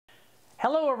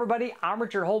Hello everybody, I'm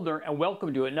Richard Holdner and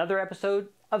welcome to another episode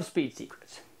of Speed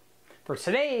Secrets. For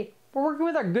today, we're working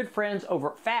with our good friends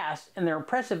over at Fast and their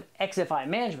impressive XFI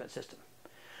management system.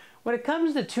 When it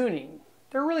comes to tuning,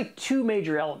 there are really two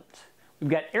major elements. We've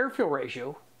got air-fuel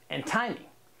ratio and timing,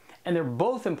 and they're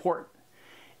both important.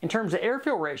 In terms of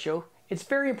air-fuel ratio, it's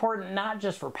very important not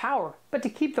just for power, but to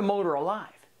keep the motor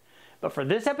alive. But for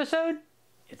this episode,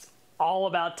 it's all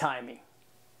about timing.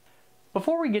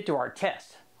 Before we get to our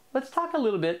test, let's talk a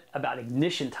little bit about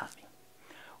ignition timing.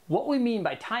 What we mean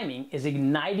by timing is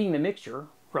igniting the mixture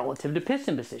relative to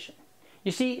piston position.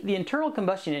 You see, the internal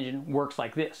combustion engine works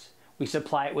like this. We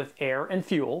supply it with air and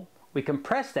fuel, we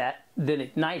compress that, then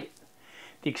ignite it.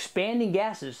 The expanding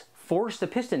gases force the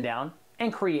piston down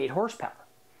and create horsepower.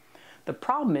 The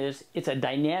problem is it's a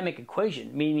dynamic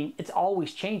equation, meaning it's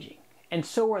always changing, and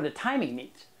so are the timing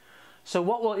needs. So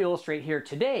what we'll illustrate here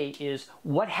today is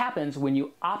what happens when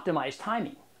you optimize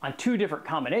timing on two different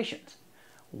combinations,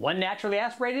 one naturally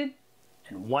aspirated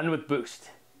and one with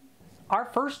boost. Our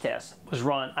first test was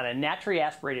run on a naturally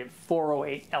aspirated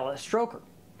 408 LS stroker.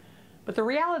 But the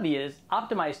reality is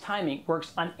optimized timing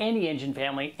works on any engine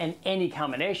family and any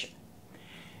combination.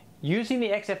 Using the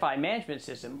XFI management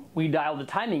system, we dialed the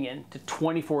timing in to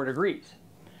 24 degrees.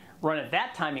 Run at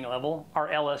that timing level,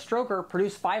 our LS stroker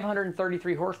produced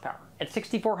 533 horsepower at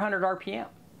 6,400 RPM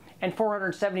and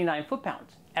 479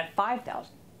 foot-pounds at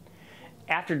 5,000.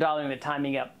 After dialing the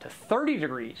timing up to 30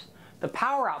 degrees, the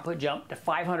power output jumped to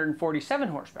 547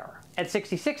 horsepower at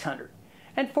 6,600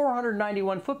 and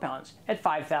 491 foot-pounds at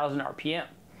 5,000 RPM.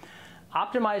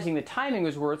 Optimizing the timing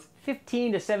was worth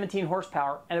 15 to 17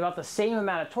 horsepower and about the same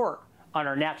amount of torque on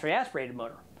our naturally aspirated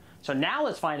motor. So now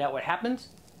let's find out what happens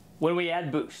when we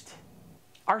add boost.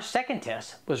 Our second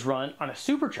test was run on a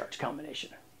supercharged combination,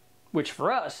 which for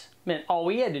us meant all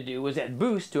we had to do was add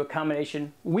boost to a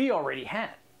combination we already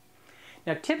had.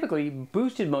 Now typically,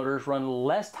 boosted motors run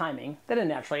less timing than a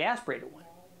naturally aspirated one.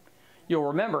 You'll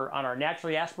remember on our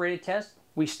naturally aspirated test,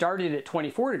 we started at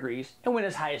 24 degrees and went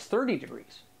as high as 30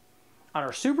 degrees. On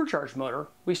our supercharged motor,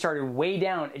 we started way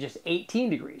down at just 18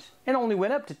 degrees and only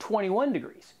went up to 21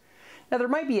 degrees. Now there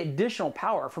might be additional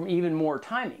power from even more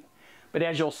timing, but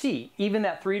as you'll see, even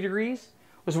that 3 degrees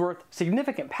was worth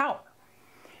significant power.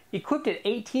 Equipped at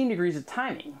 18 degrees of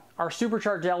timing, our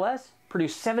supercharged LS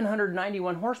produced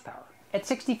 791 horsepower at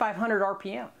 6,500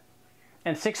 RPM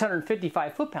and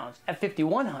 655 foot-pounds at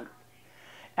 5,100.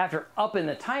 After upping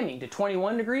the timing to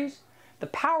 21 degrees, the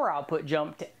power output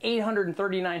jumped to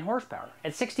 839 horsepower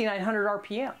at 6,900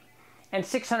 RPM and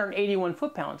 681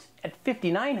 foot-pounds at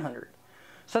 5,900.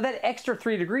 So that extra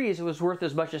 3 degrees was worth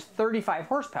as much as 35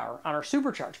 horsepower on our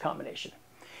supercharged combination.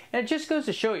 And it just goes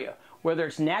to show you, whether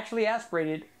it's naturally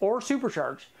aspirated or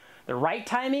supercharged, the right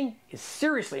timing is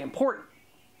seriously important.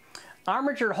 I'm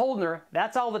Richard Holdner.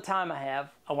 That's all the time I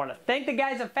have. I want to thank the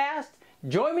guys at Fast.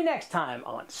 Join me next time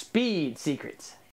on Speed Secrets.